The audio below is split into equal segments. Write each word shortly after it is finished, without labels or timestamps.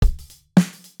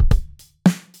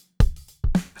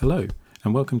Hello,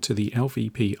 and welcome to the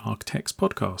LVP Architects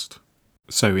podcast.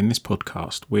 So in this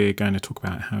podcast, we're going to talk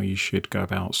about how you should go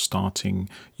about starting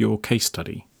your case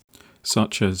study,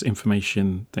 such as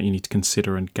information that you need to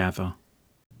consider and gather.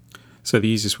 So the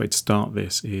easiest way to start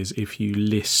this is if you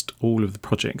list all of the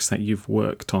projects that you've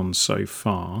worked on so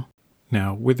far.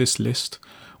 Now, with this list,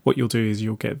 what you'll do is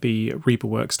you'll get the REBA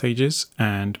work stages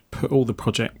and put all the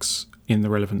projects in the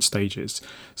relevant stages.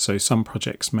 So some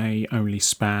projects may only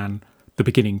span the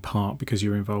beginning part because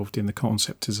you're involved in the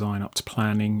concept design up to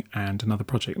planning, and another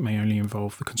project may only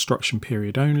involve the construction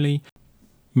period only.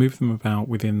 Move them about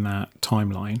within that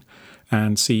timeline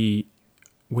and see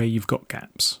where you've got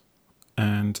gaps.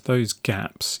 And those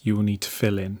gaps you will need to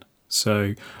fill in.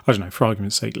 So, I don't know, for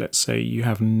argument's sake, let's say you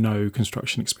have no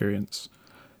construction experience.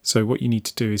 So what you need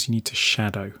to do is you need to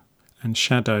shadow. And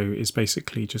shadow is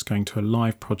basically just going to a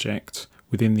live project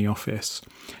within the office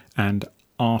and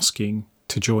asking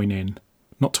to join in.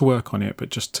 Not to work on it, but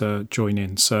just to join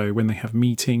in. So when they have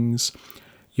meetings,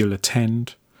 you'll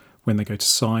attend. When they go to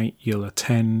site, you'll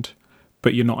attend.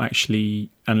 But you're not actually,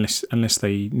 unless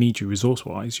they need you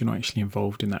resource-wise, you're not actually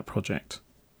involved in that project.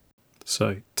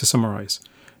 So to summarise,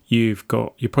 you've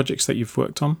got your projects that you've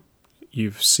worked on.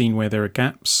 You've seen where there are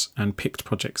gaps and picked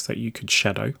projects that you could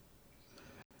shadow.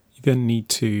 You then need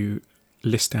to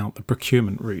list out the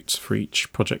procurement routes for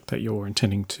each project that you're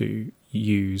intending to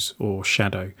use or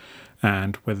shadow,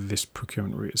 and whether this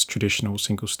procurement route is traditional,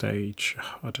 single stage,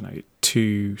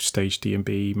 2-stage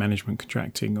D&B, management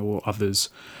contracting, or others.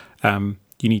 You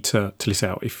need to list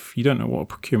out. If you don't know what a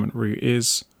procurement route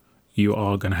is, you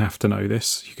are going to have to know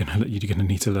this. You're going to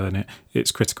need to learn it.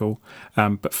 It's critical.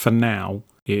 But for now,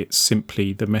 it's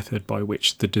simply the method by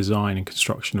which the design and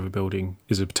construction of a building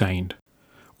is obtained.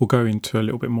 We'll go into a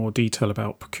little bit more detail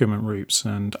about procurement routes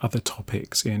and other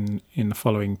topics in the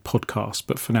following podcast.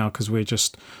 But for now, because we're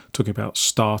just talking about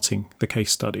starting the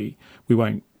case study, we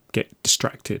won't get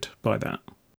distracted by that.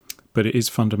 But it is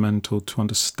fundamental to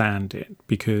understand it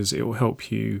because it will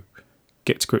help you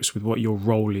get to grips with what your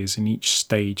role is in each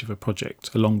stage of a project,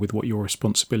 along with what your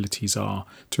responsibilities are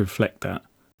to reflect that.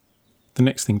 The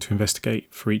next thing to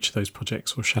investigate for each of those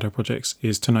projects or shadow projects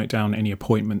is to note down any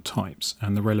appointment types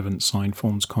and the relevant signed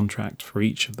forms contract for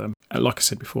each of them. Like I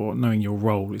said before, knowing your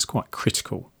role is quite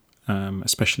critical,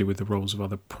 especially with the roles of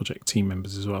other project team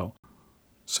members as well.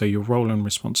 So your role and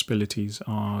responsibilities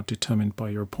are determined by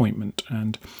your appointment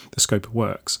and the scope of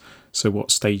works. So what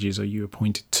stages are you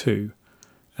appointed to?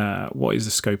 What is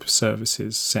the scope of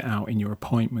services set out in your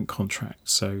appointment contract?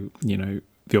 So,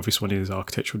 the obvious one is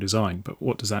architectural design, but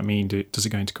what does that mean? Does it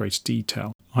go into greater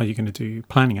detail? Are you going to do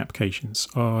planning applications?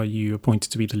 Are you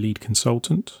appointed to be the lead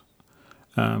consultant?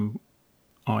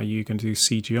 Are you going to do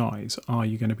CGIs? Are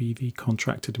you going to be the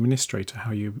contract administrator?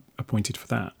 How are you appointed for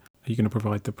that? Are you going to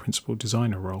provide the principal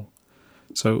designer role?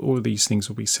 So all of these things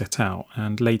will be set out,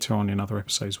 and later on in other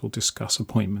episodes we'll discuss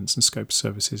appointments and scope of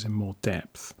services in more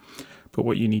depth. But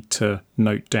what you need to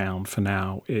note down for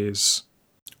now is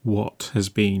what has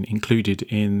been included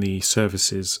in the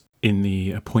services in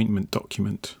the appointment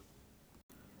document.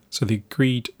 So the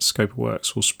agreed scope of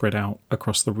works will spread out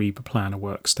across the REBA plan of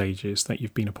work stages that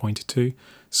you've been appointed to.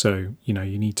 So, you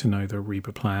need to know the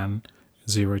REBA plan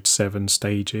 0 to 7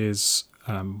 stages,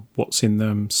 what's in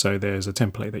them. So there's a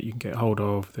template that you can get hold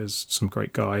of. There's some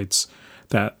great guides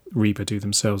that REBA do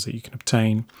themselves that you can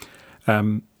obtain.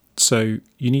 So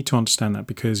you need to understand that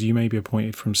because you may be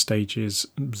appointed from stages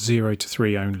 0 to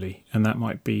 3 only, and that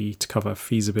might be to cover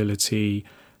feasibility,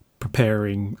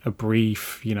 preparing a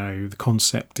brief, the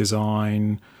concept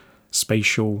design,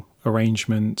 spatial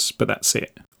arrangements, but that's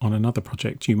it. On another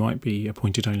project, you might be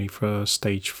appointed only for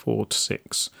stage 4 to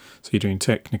 6. So you're doing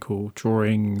technical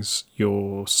drawings,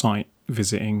 you're site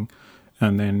visiting,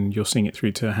 and then you're seeing it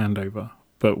through to handover.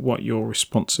 But what your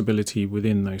responsibility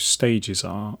within those stages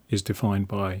is defined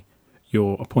by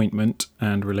your appointment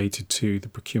and related to the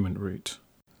procurement route.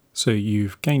 So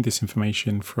you've gained this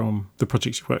information from the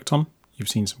projects you've worked on. You've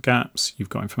seen some gaps. You've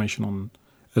got information on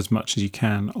as much as you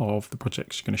can of the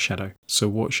projects you're going to shadow. So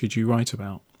what should you write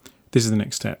about? This is the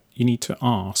next step. You need to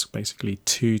ask basically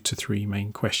 2 to 3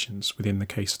 main questions within the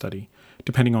case study,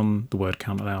 depending on the word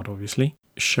count allowed, obviously.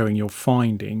 Showing your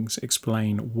findings,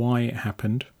 explain why it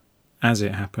happened, as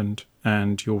it happened,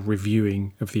 and your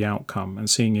reviewing of the outcome and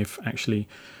seeing if actually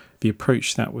the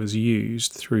approach that was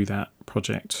used through that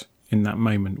project in that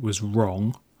moment was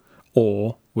wrong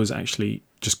or was actually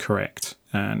just correct,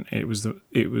 and it was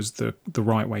the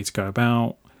right way to go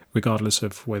about, regardless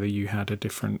of whether you had a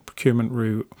different procurement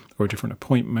route or a different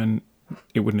appointment.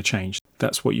 It wouldn't have changed.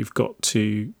 That's what you've got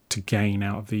to gain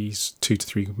out of these 2 to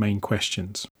 3 main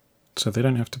questions. So they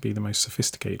don't have to be the most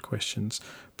sophisticated questions,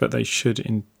 but they should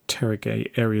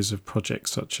interrogate areas of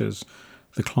projects such as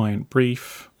the client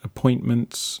brief,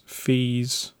 appointments,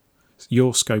 fees,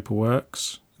 your scope of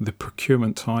works, the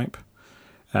procurement type,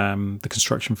 the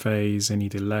construction phase, any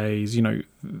delays,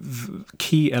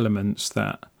 key elements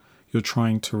that you're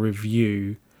trying to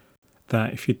review,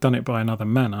 that if you'd done it by another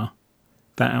manner,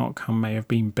 that outcome may have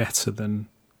been better than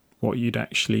what you'd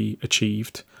actually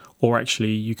achieved, or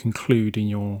actually you conclude in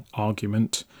your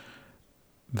argument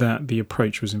that the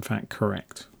approach was in fact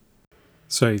correct.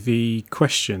 So the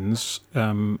questions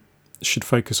should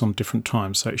focus on different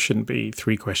times. So it shouldn't be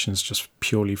 3 questions just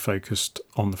purely focused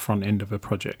on the front end of a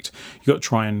project. You've got to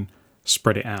try and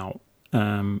spread it out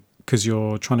because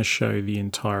you're trying to show the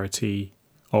entirety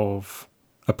of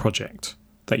a project,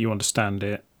 that you understand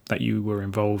it, that you were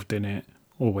involved in it,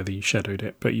 or whether you shadowed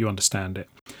it, but you understand it.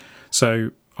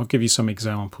 So I'll give you some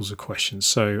examples of questions.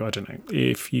 So I don't know,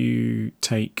 if you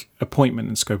take appointment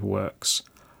and scope of works,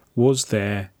 was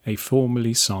there a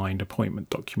formally signed appointment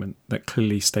document that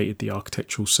clearly stated the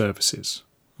architectural services?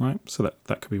 Right, so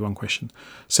that could be one question.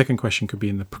 Second question could be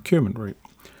in the procurement route.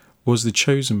 Was the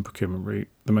chosen procurement route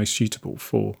the most suitable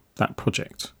for that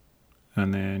project?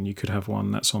 And then you could have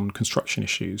one that's on construction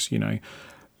issues. I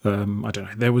don't know,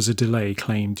 there was a delay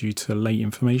claimed due to late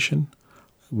information.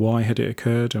 Why had it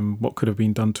occurred and what could have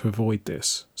been done to avoid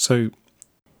this? So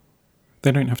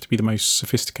they don't have to be the most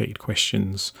sophisticated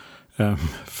questions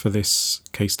for this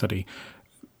case study.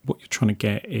 What you're trying to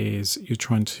get is you're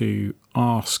trying to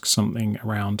ask something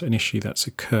around an issue that's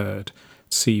occurred,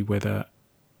 see whether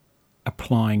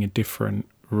applying a different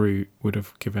route would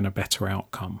have given a better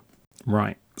outcome.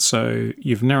 Right, so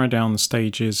you've narrowed down the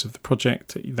stages of the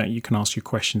project that you can ask your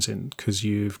questions in, because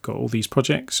you've got all these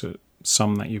projects,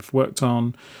 some that you've worked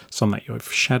on, some that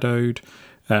you've shadowed,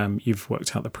 you've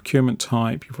worked out the procurement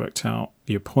type, you've worked out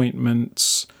the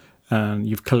appointments, and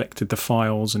you've collected the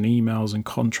files and emails and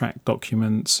contract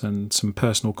documents and some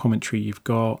personal commentary you've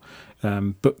got,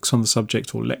 books on the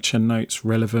subject or lecture notes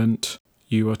relevant.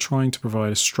 You are trying to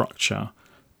provide a structure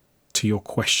to your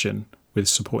question with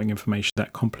supporting information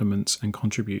that complements and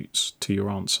contributes to your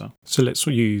answer. So let's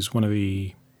use one of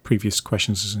the previous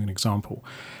questions as an example.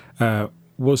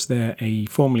 Was there a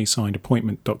formally signed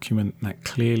appointment document that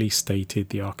clearly stated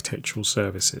the architectural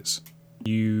services?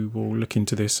 You will look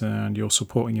into this, and your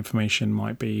supporting information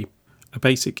might be a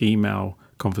basic email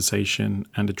conversation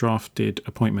and a drafted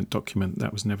appointment document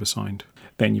that was never signed.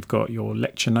 Then you've got your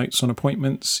lecture notes on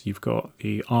appointments, you've got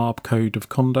the ARB code of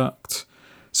conduct.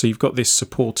 So you've got this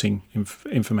supporting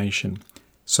information.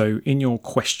 So in your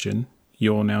question,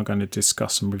 you're now going to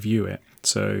discuss and review it.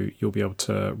 So you'll be able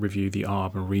to review the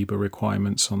ARB and REBA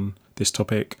requirements on this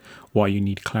topic, why you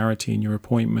need clarity in your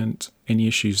appointment, any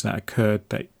issues that occurred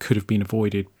that could have been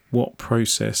avoided, what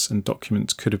process and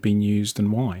documents could have been used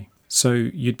and why. So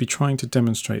you'd be trying to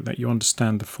demonstrate that you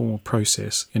understand the formal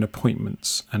process in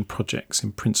appointments and projects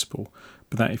in principle,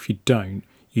 but that if you don't,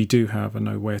 you do have and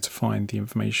know where to find the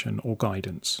information or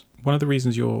guidance. One of the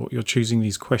reasons you're choosing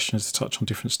these questions to touch on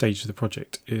different stages of the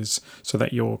project is so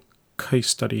that your case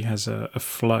study has a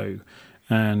flow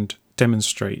and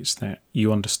demonstrates that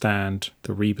you understand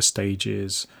the REBA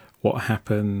stages, what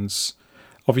happens.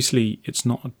 Obviously, it's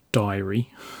not a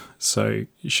diary, so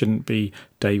it shouldn't be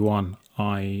day 1,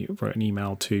 I wrote an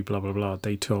email to blah, blah, blah,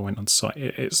 day 2, I went on site.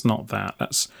 It's not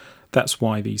that. That's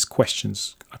why these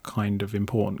questions are kind of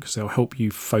important, because they'll help you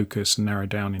focus and narrow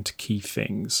down into key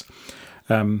things.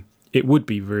 It would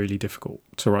be really difficult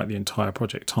to write the entire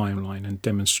project timeline and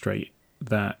demonstrate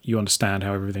that you understand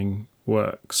how everything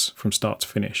works from start to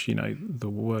finish. The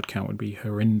word count would be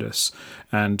horrendous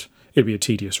and it'd be a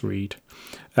tedious read.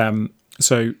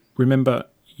 So remember,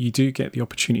 you do get the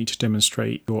opportunity to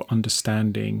demonstrate your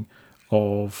understanding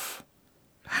of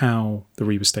how the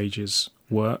REBA stages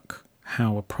work,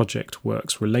 how a project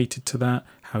works related to that,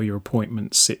 how your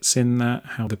appointment sits in that,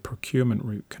 how the procurement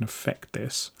route can affect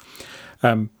this.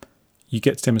 You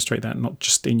get to demonstrate that not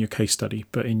just in your case study,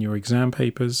 but in your exam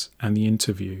papers and the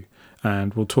interview.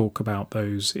 And we'll talk about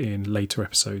those in later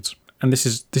episodes. And this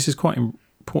is quite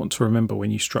important to remember when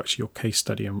you structure your case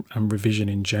study and revision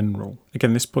in general.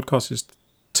 Again, this podcast is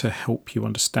to help you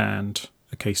understand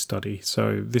a case study.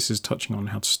 So this is touching on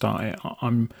how to start it.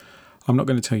 I'm not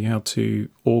going to tell you how to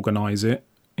organise it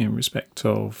in respect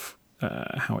of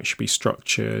how it should be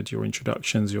structured, your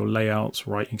introductions, your layouts,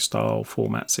 writing style,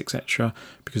 formats, etc.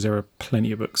 Because there are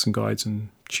plenty of books and guides and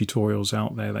tutorials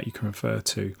out there that you can refer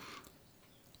to.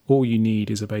 All you need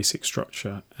is a basic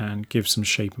structure and give some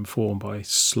shape and form by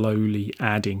slowly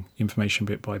adding information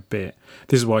bit by bit.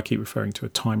 This is why I keep referring to a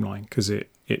timeline, because it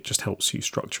just helps you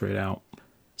structure it out.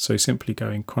 So simply go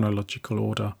in chronological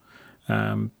order.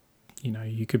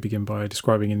 You could begin by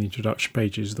describing in the introduction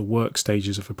pages the work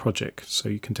stages of a project, so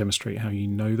you can demonstrate how you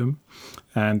know them.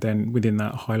 And then within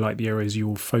that, highlight the areas you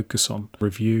will focus on,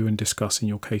 review and discuss in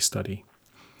your case study.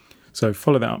 So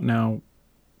follow that up now.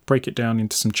 Break it down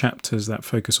into some chapters that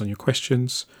focus on your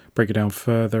questions, break it down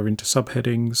further into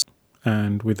subheadings,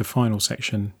 and with the final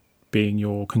section being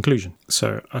your conclusion.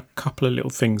 So a couple of little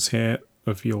things here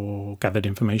of your gathered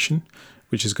information,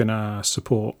 which is going to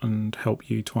support and help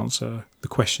you to answer the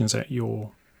questions that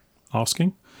you're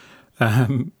asking.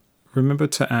 Remember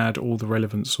to add all the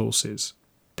relevant sources.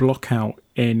 Block out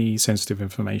any sensitive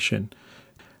information.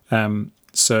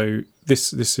 So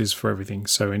this is for everything.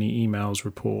 So any emails,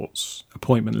 reports,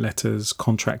 appointment letters,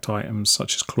 contract items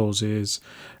such as clauses,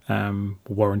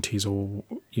 warranties, or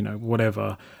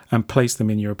whatever, and place them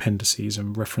in your appendices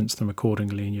and reference them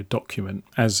accordingly in your document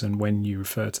as and when you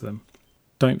refer to them.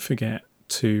 Don't forget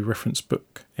to reference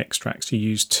book extracts. You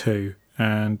use two,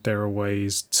 and there are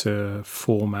ways to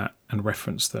format and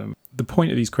reference them. The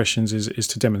point of these questions is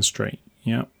to demonstrate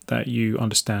that you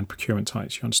understand procurement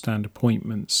types, you understand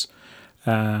appointments,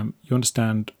 you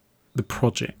understand the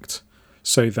project,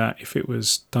 so that if it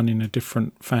was done in a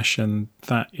different fashion,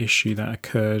 that issue that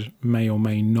occurred may or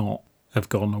may not have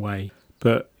gone away.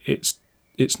 But it's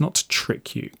not to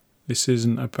trick you. This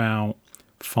isn't about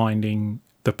finding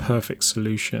the perfect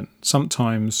solution.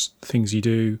 Sometimes things you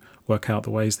do work out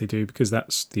the ways they do because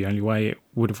that's the only way it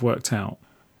would have worked out.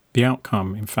 The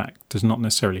outcome, in fact, does not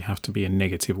necessarily have to be a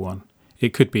negative one.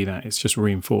 It could be that it's just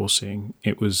reinforcing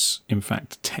it was, in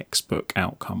fact, a textbook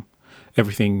outcome.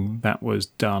 Everything that was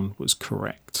done was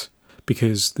correct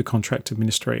because the contract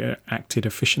administrator acted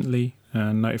efficiently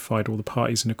and notified all the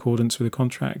parties in accordance with the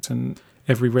contract and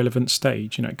every relevant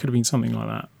stage. It could have been something like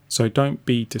that. So don't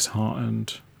be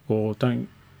disheartened or don't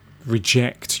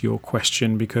reject your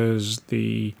question because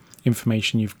the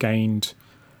information you've gained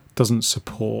doesn't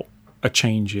support a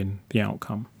change in the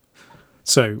outcome.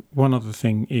 So one other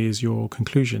thing is your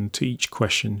conclusion to each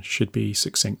question should be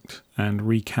succinct and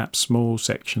recap small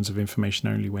sections of information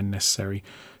only when necessary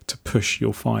to push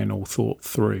your final thought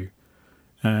through.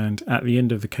 And at the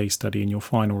end of the case study in your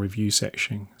final review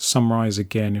section, summarise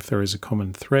again if there is a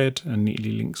common thread and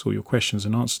neatly links all your questions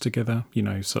and answers together,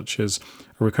 such as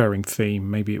a recurring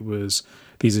theme. Maybe it was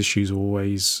these issues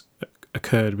always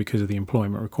occurred because of the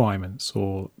employment requirements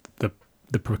or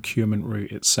the procurement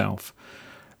route itself.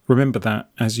 Remember that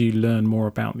as you learn more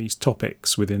about these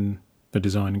topics within the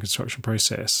design and construction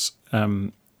process,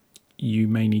 you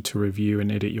may need to review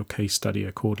and edit your case study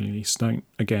accordingly. So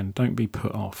don't be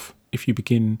put off. If you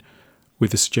begin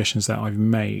with the suggestions that I've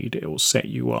made, it will set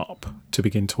you up to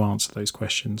begin to answer those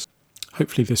questions.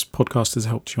 Hopefully this podcast has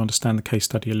helped you understand the case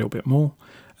study a little bit more,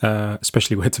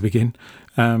 especially where to begin,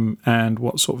 and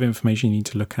what sort of information you need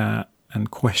to look at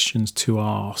and questions to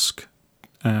ask.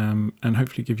 And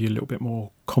hopefully give you a little bit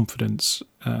more confidence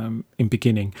in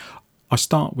beginning. I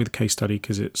start with case study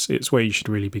because it's where you should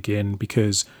really begin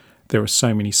because there are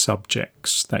so many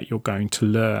subjects that you're going to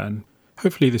learn.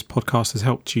 Hopefully this podcast has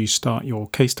helped you start your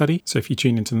case study. So if you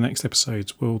tune into the next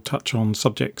episodes, we'll touch on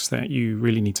subjects that you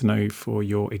really need to know for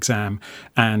your exam,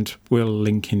 and we'll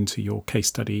link into your case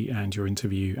study and your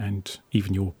interview and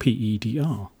even your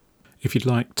PEDR. If you'd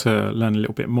like to learn a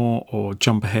little bit more or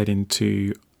jump ahead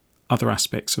into other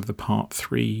aspects of the part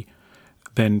 3,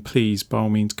 then please, by all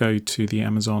means, go to the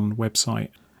Amazon website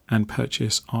and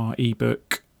purchase our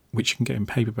ebook, which you can get in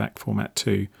paperback format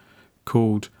too,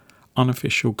 called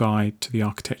Unofficial Guide to the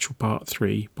Architectural Part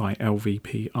 3 by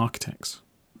LVP Architects.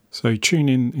 So tune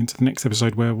in into the next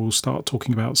episode where we'll start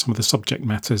talking about some of the subject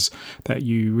matters that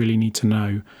you really need to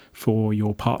know for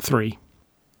your part 3.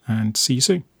 And see you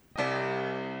soon.